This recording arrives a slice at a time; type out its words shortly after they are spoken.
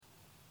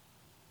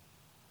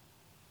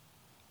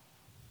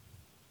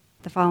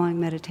The following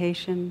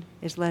meditation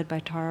is led by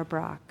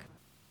Brach.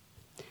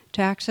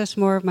 To access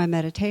more of my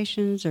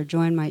meditations or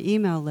join my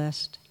email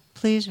list,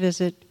 please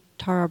visit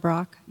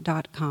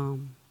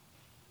tarabrach.com.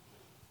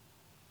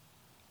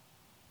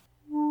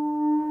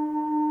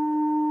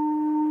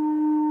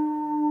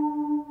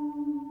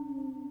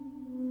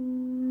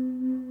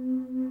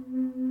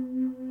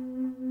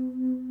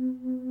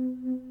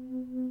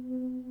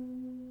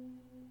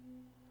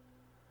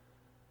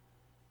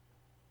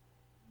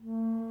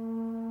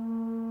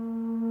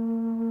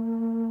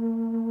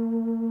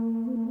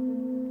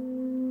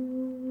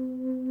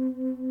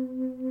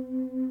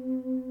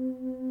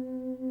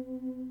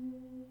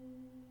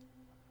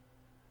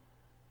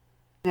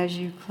 As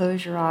you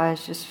close your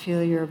eyes, just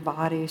feel your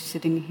body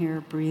sitting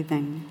here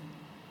breathing.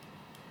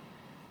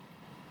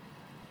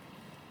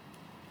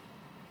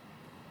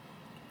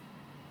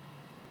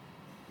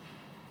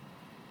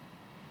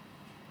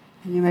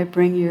 And you might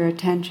bring your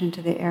attention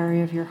to the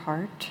area of your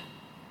heart,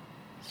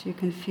 so you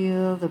can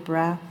feel the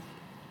breath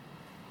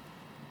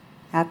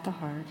at the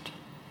heart.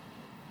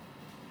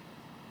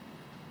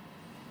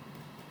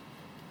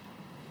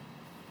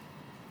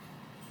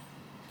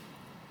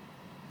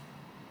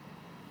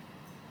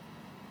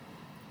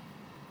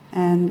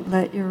 And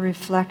let your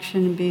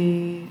reflection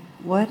be,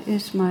 what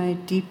is my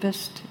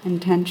deepest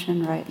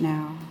intention right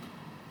now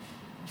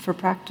for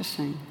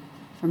practicing,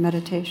 for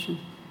meditation?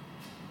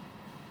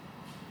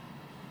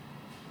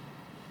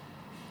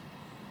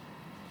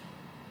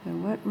 So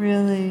what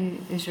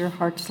really is your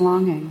heart's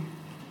longing?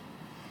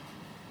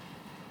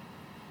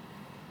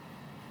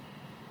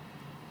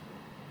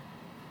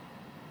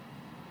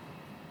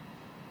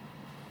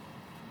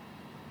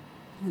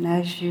 And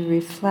as you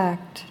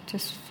reflect,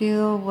 just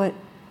feel what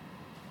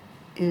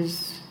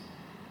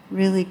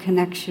really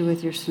connects you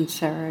with your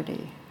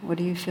sincerity. What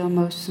do you feel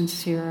most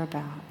sincere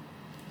about?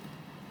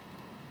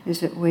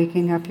 Is it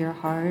waking up your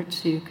heart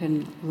so you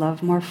can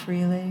love more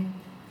freely?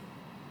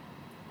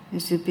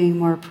 Is it being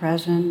more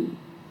present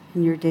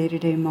in your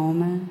day-to-day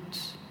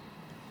moments?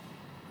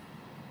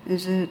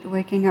 Is it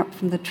waking up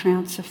from the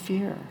trance of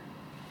fear,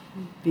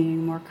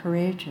 being more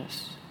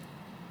courageous?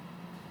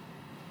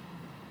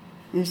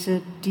 Is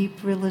it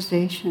deep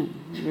realization,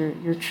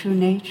 your true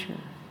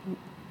nature?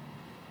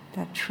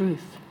 That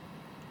truth.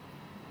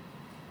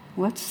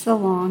 What's the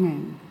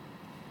longing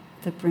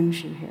that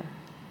brings you here?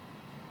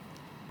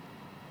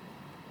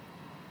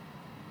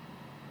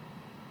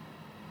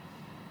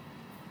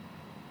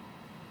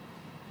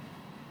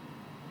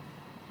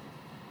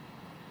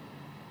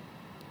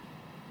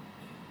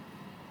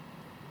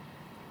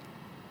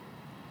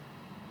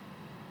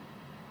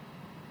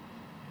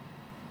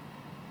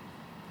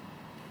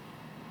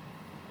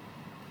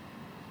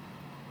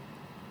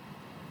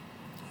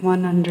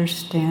 One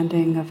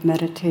understanding of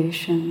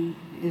meditation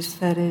is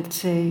that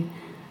it's a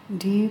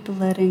deep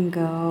letting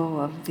go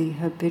of the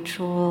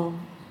habitual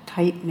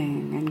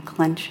tightening and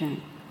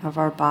clenching of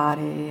our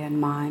body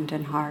and mind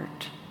and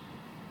heart.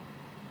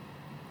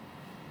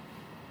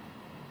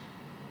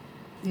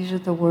 These are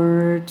the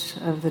words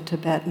of the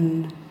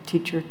Tibetan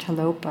teacher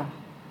Tilopa.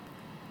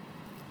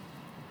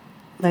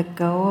 Let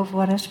go of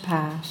what has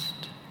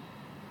passed.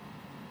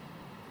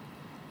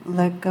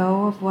 Let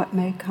go of what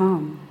may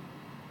come.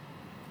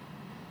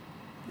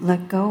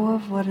 Let go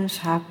of what is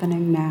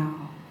happening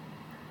now.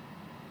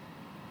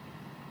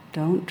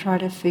 Don't try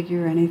to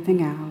figure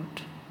anything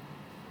out.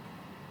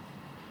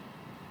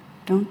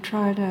 Don't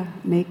try to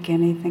make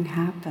anything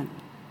happen.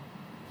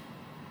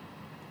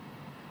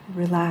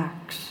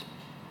 Relax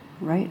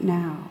right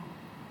now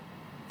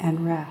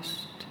and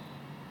rest.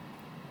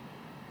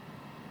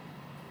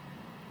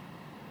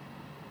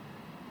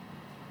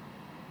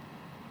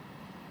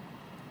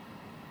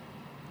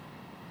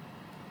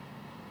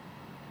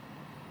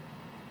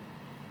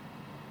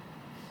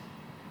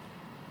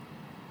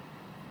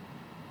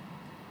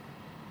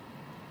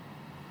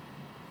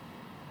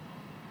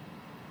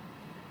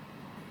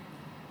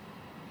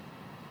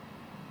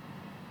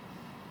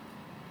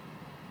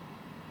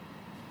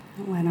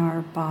 When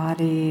our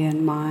body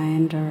and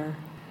mind are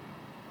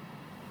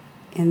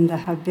in the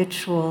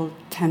habitual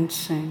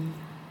tensing,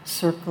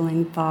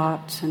 circling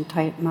thoughts and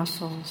tight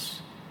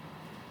muscles,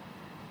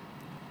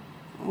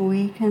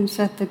 we can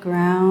set the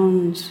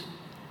grounds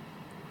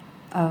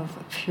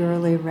of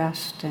purely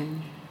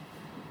resting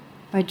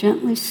by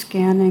gently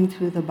scanning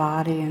through the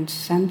body and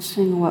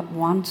sensing what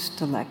wants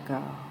to let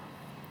go.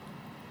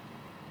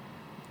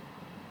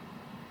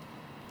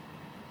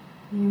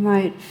 You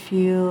might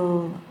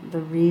feel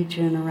the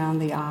region around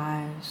the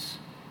eyes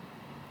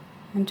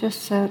and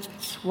just sense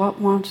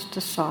what wants to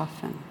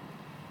soften,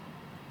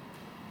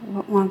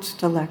 what wants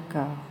to let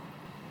go.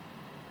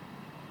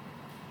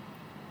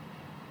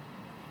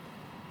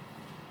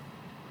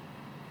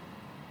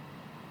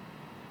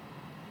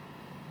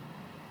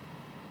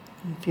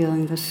 And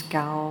feeling the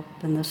scalp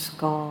and the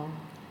skull,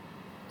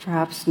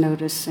 perhaps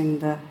noticing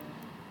the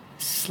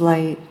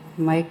slight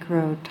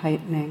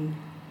micro-tightening,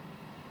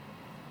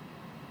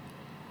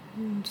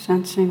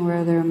 sensing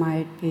where there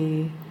might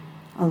be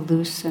a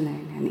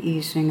loosening and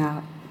easing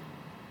up.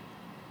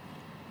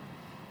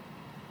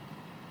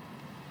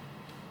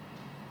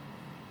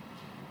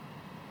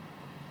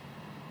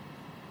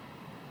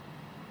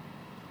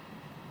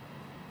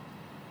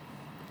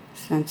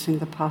 sensing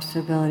the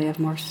possibility of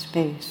more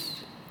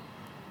space,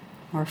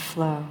 more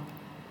flow.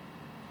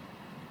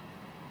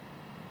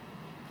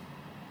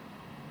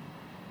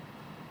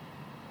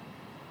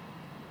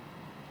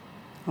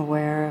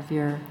 Aware of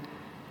your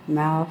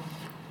mouth,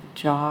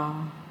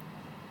 jaw,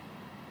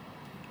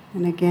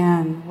 and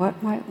again,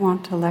 what might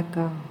want to let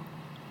go?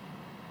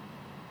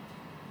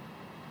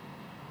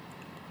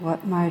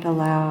 What might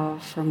allow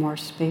for more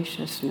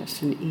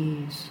spaciousness and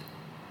ease?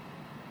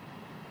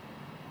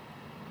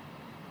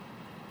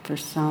 For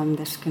some,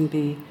 this can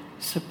be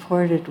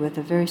supported with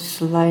a very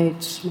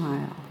slight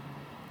smile,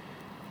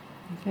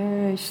 a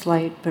very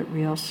slight but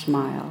real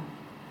smile.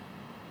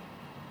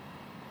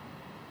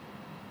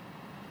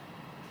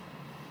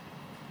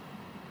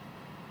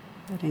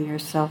 Letting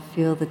yourself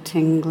feel the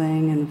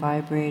tingling and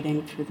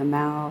vibrating through the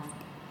mouth,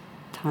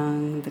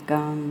 tongue, the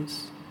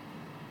gums,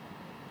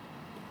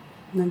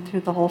 and then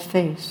through the whole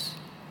face.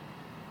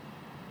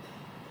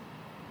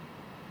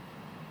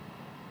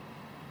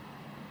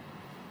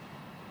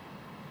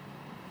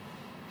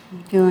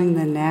 And feeling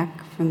the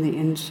neck from the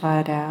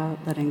inside out,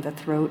 letting the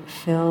throat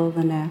fill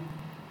the neck.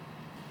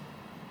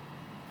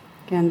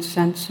 Again,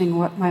 sensing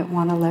what might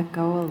want to let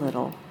go a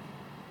little.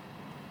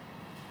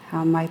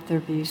 How might there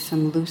be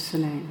some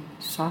loosening,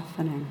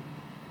 softening?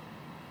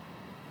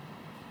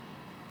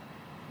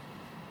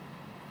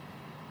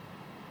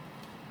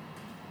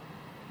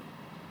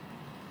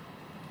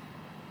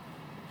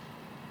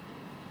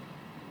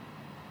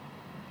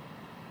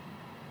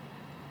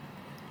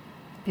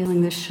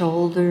 Feeling the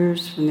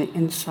shoulders from the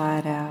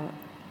inside out.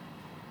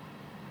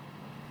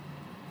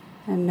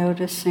 And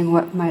noticing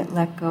what might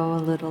let go a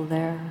little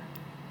there.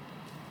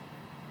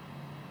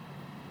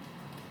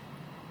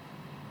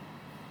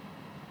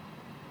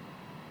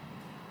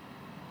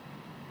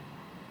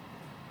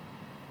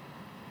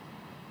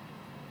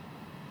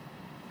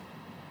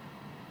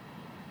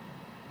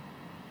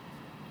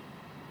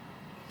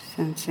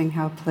 Sensing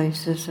how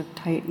places of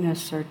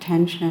tightness or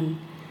tension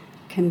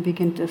can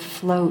begin to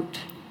float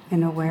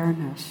in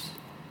awareness.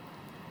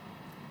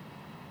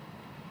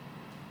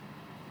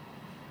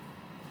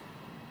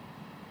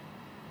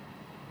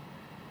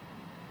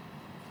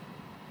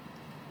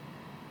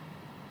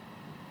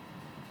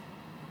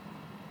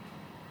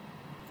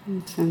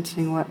 And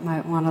sensing what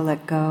might want to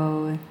let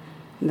go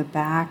in the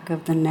back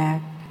of the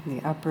neck,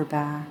 the upper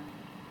back.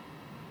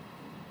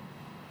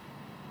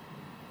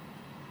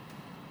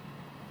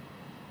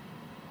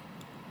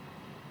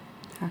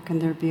 How can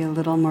there be a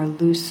little more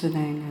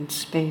loosening and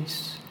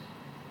space?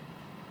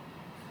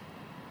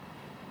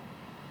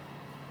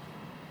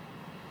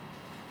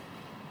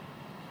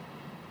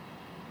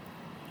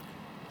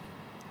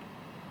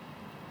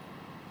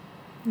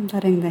 And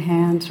letting the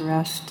hands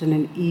rest in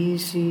an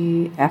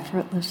easy,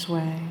 effortless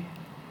way.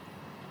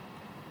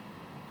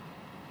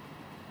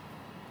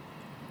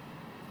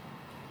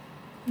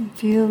 And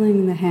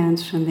feeling the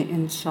hands from the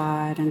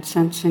inside and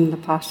sensing the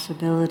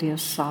possibility of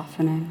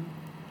softening.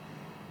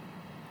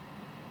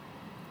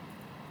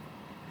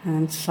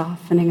 And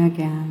softening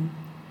again.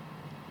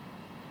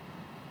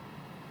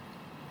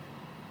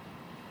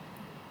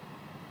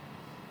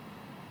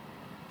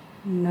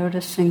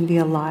 Noticing the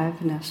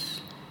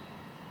aliveness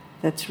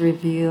that's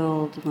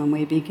revealed when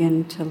we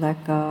begin to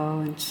let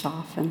go and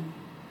soften.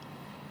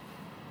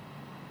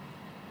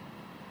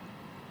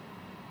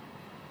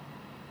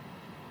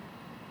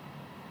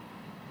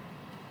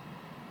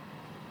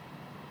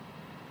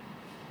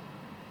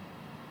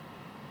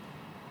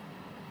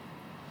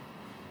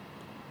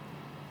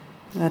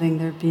 Letting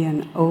there be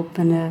an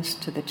openness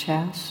to the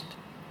chest.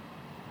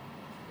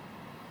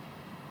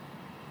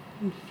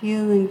 And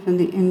feeling from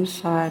the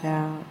inside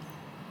out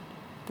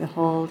the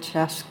whole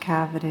chest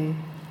cavity.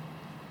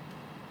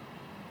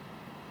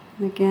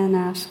 And again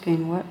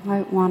asking what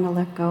might want to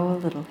let go a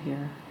little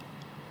here.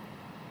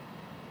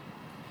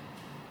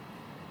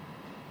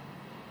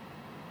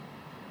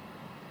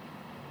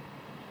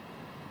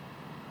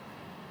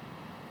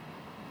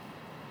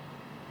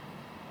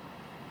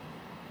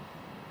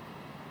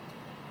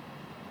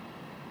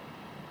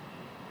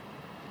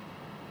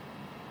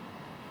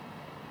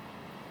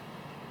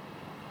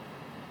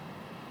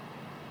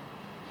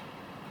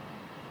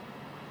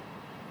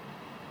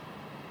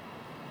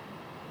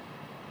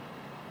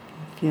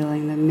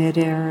 Feeling the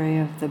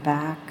mid-area of the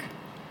back.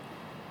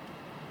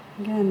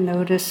 Again,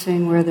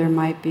 noticing where there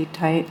might be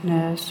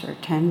tightness or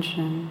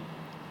tension.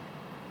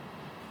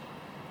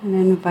 And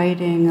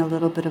inviting a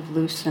little bit of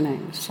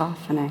loosening,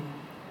 softening,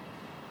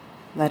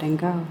 letting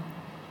go.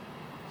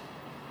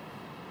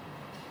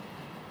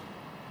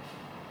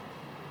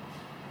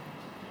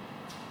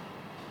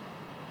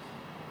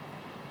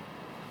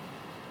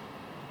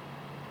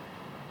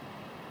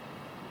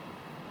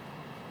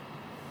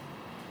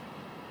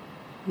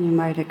 You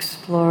might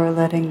explore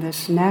letting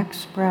this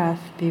next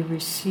breath be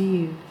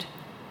received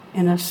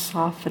in a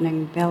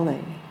softening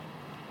belly.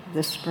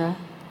 This breath.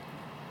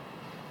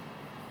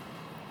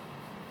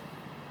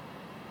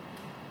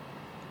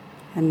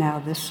 And now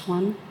this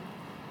one.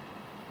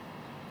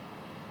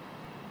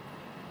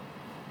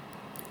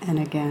 And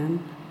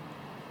again.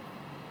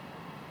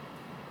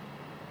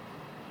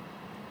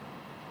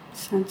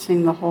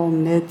 Sensing the whole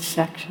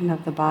midsection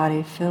of the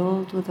body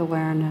filled with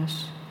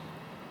awareness.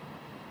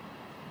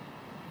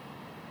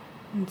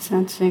 And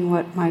sensing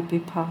what might be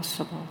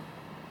possible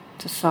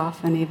to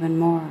soften even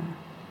more,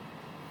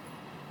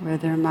 where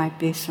there might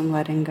be some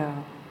letting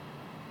go.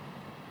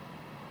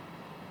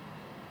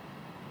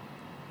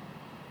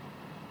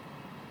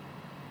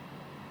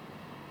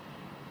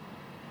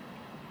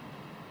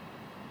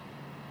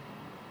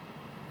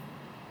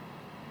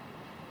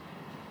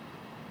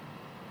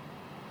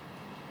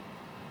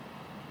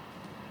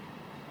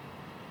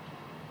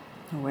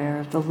 Aware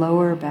of the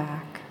lower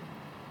back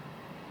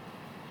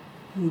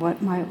and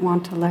what might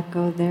want to let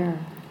go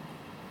there.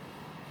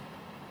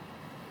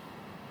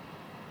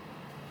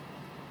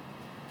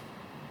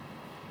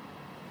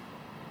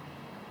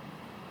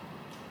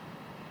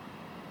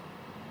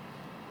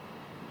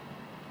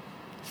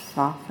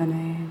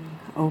 Softening,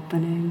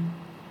 opening,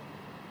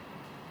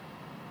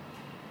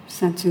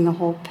 sensing the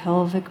whole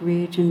pelvic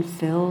region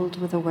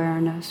filled with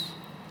awareness.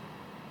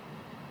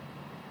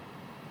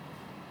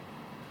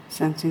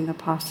 Sensing the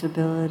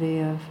possibility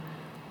of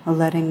a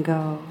letting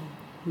go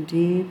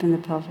deep in the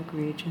pelvic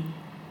region.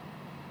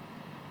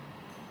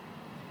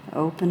 The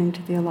opening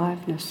to the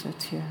aliveness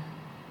that's here.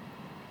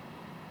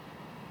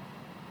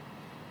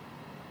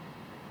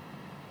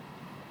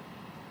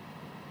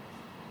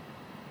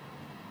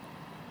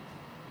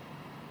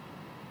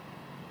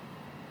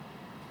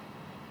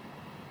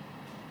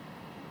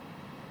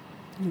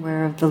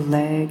 Aware of the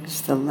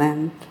legs, the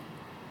length,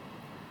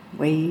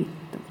 weight,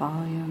 the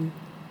volume.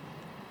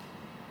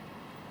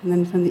 And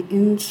then from the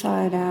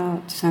inside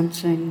out,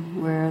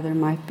 sensing where there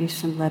might be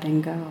some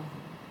letting go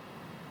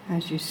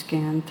as you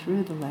scan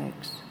through the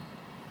legs.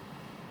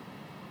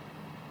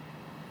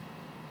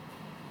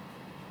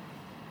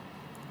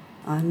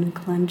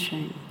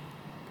 Unclenching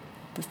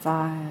the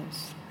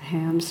thighs, the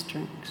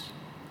hamstrings,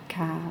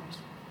 calves.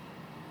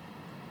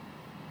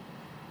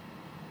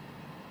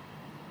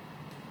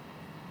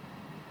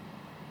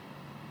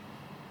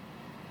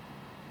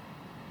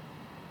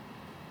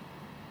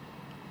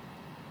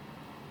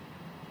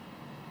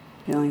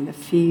 Feeling the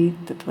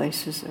feet, the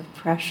places of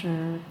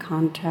pressure,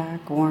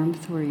 contact,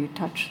 warmth where you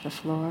touch the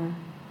floor.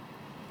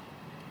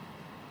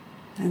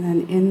 And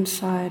then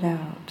inside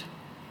out,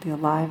 the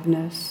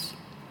aliveness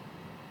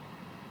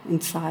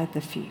inside the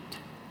feet.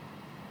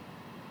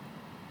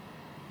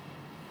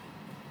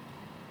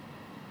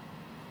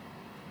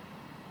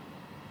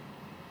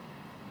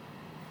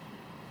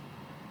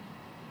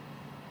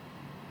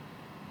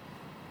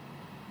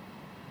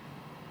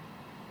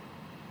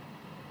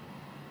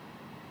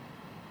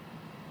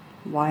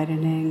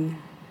 Widening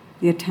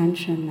the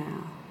attention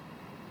now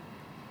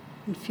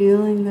and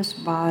feeling this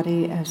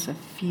body as a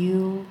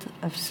field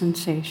of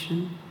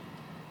sensation.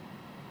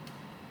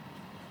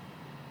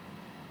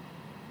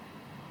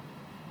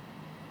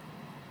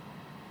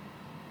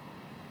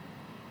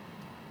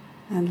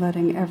 And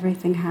letting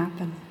everything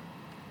happen.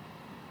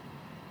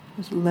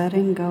 Just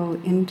letting go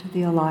into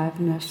the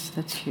aliveness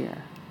that's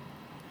here.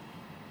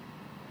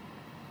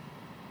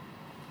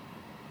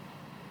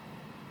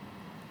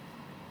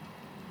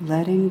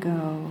 Letting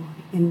go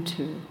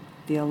into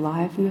the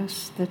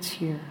aliveness that's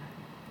here.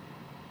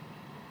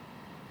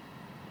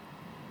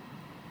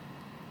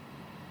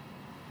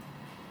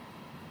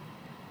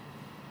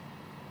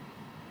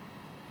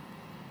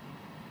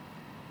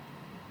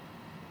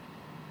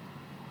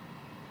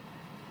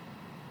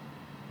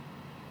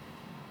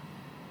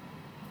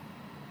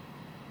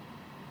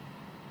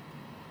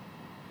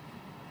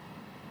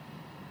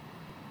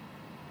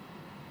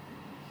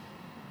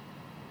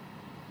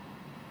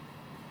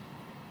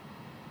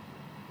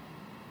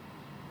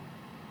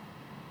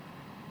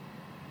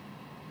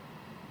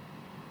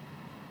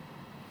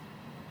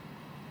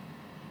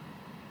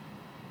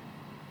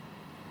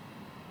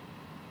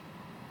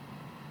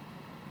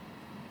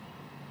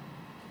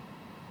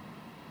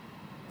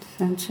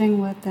 Sensing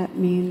what that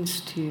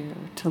means to you,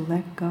 to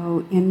let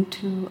go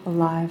into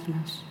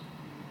aliveness.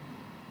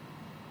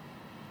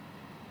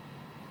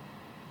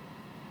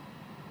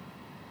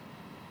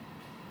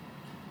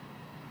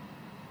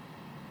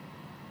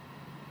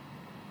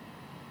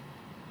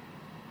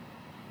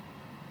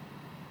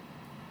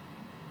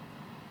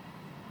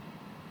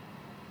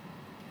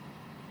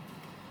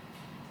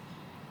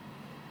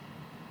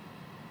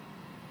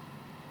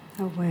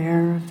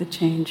 Aware of the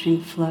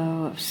changing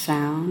flow of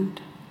sound,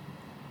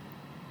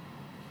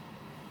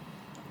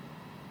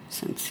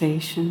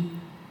 sensation,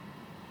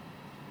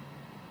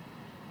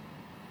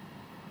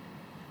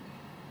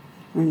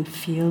 and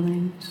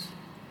feelings.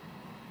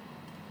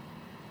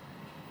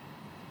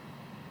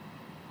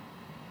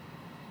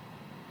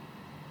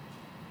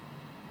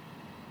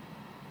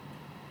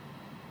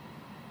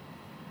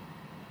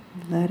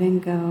 Letting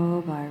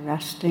go by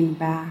resting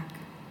back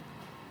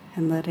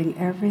and letting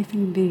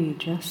everything be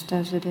just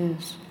as it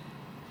is.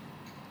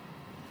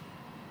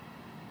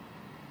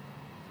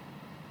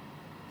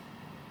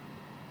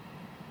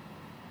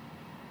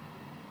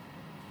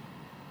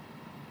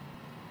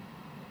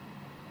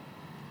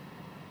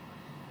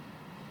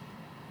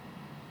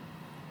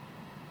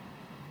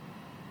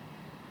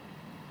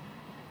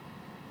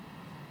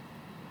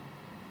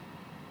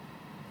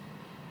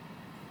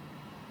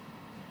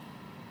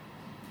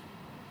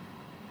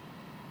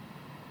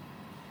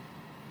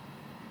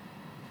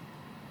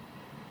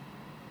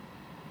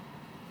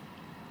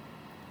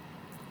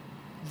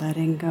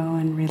 letting go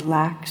and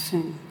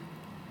relaxing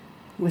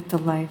with the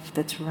life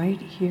that's right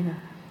here,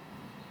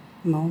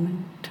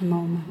 moment to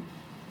moment.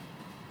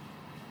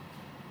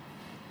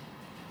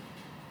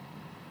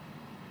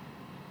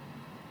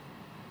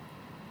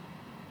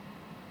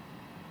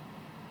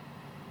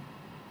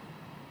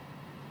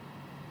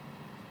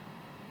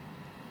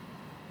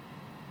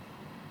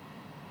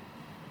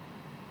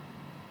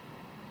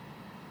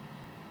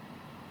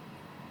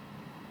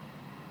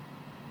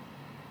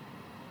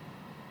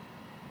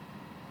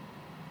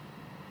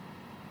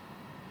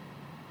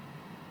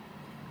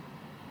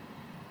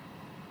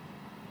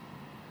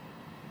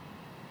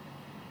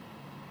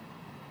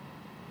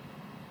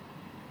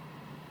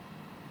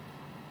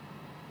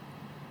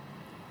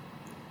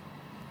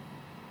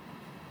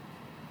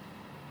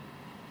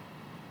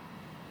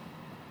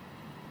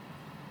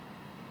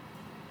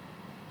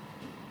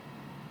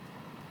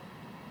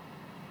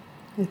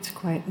 It's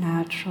quite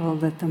natural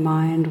that the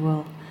mind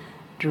will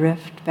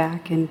drift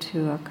back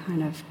into a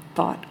kind of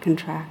thought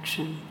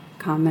contraction,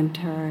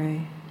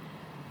 commentary,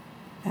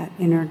 that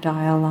inner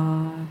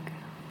dialogue,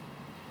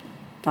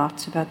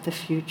 thoughts about the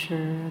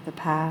future, the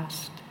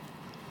past.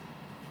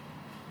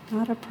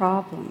 Not a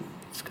problem.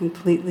 It's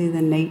completely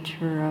the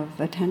nature of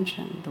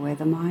attention, the way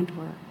the mind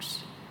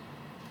works.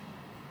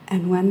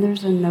 And when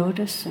there's a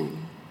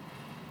noticing,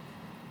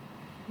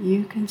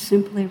 you can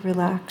simply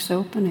relax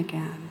open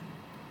again.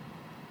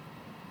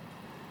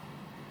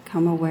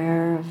 Become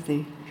aware of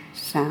the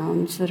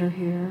sounds that are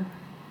here,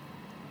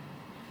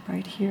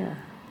 right here.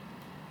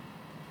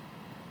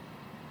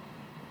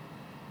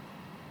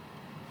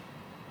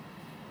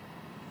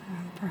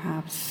 And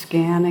perhaps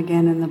scan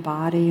again in the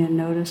body and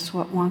notice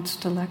what wants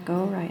to let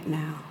go right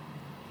now.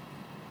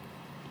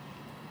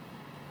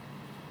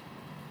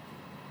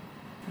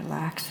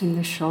 Relaxing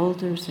the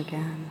shoulders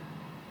again,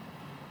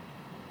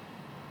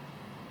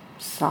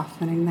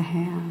 softening the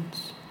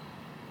hands.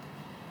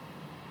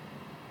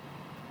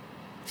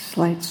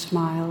 Slight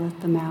smile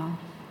at the mouth,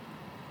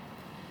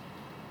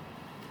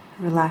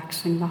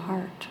 relaxing the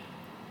heart.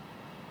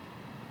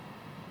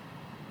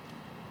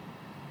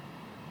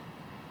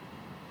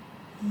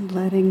 And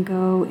letting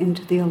go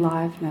into the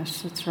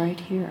aliveness that's right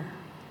here.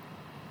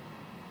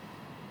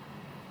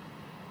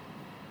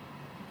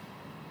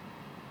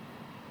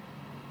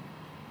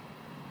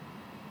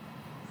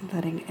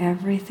 Letting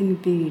everything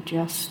be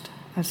just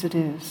as it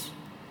is.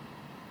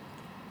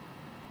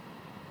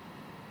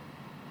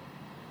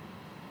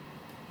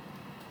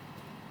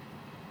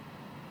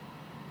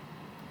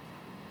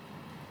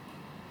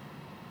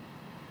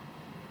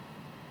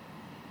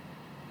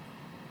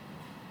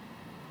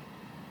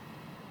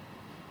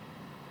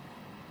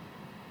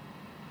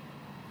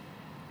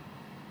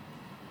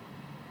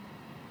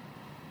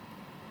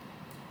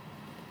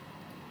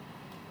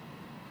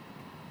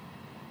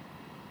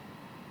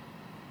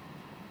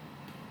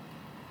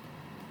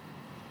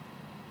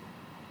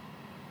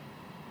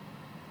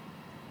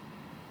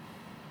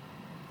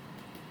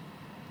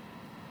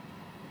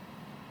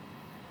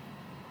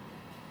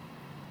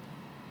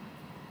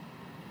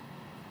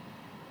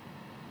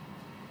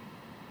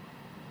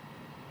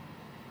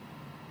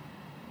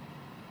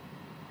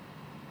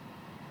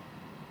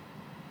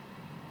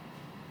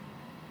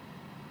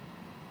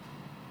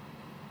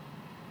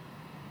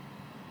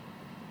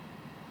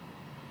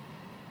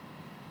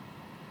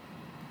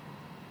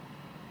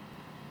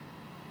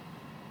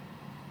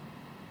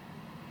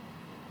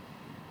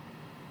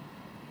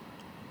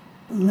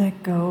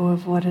 Let go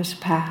of what is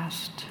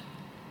past.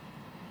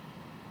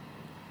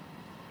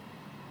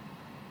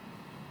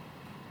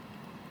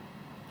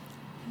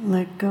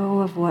 Let go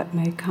of what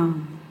may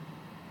come.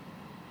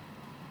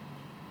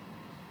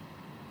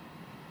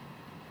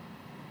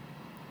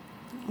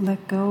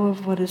 Let go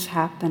of what is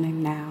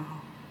happening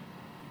now.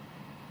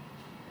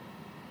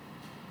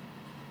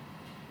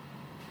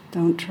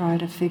 Don't try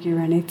to figure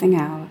anything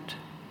out.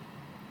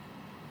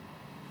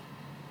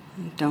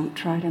 And don't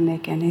try to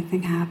make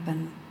anything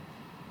happen.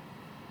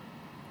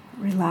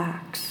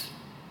 Relax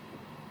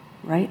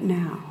right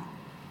now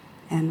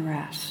and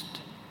rest.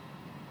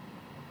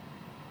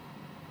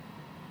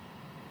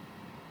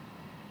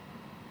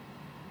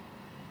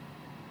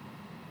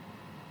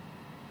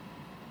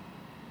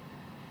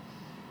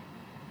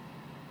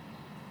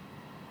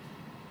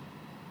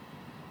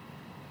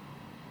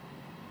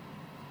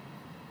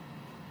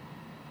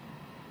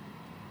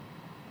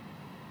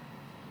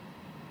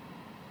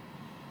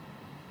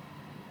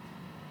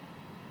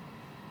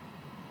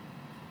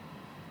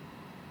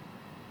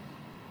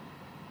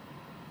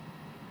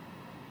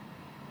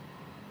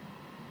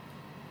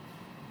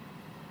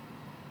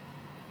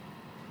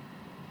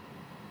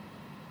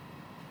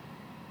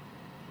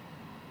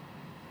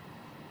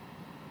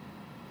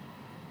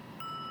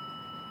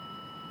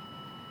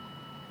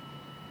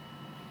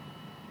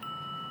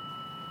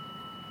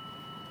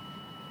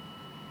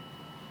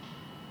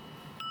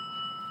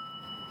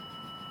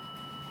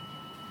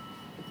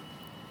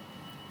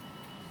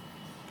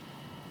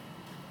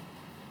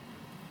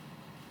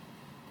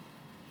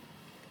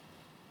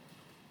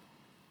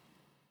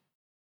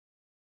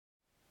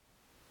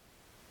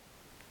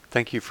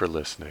 Thank you for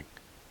listening.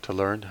 To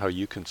learn how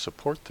you can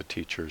support the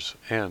teachers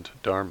and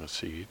Dharma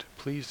Seed,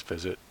 please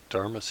visit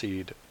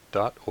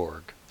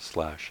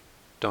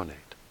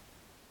dharmaseed.org/donate.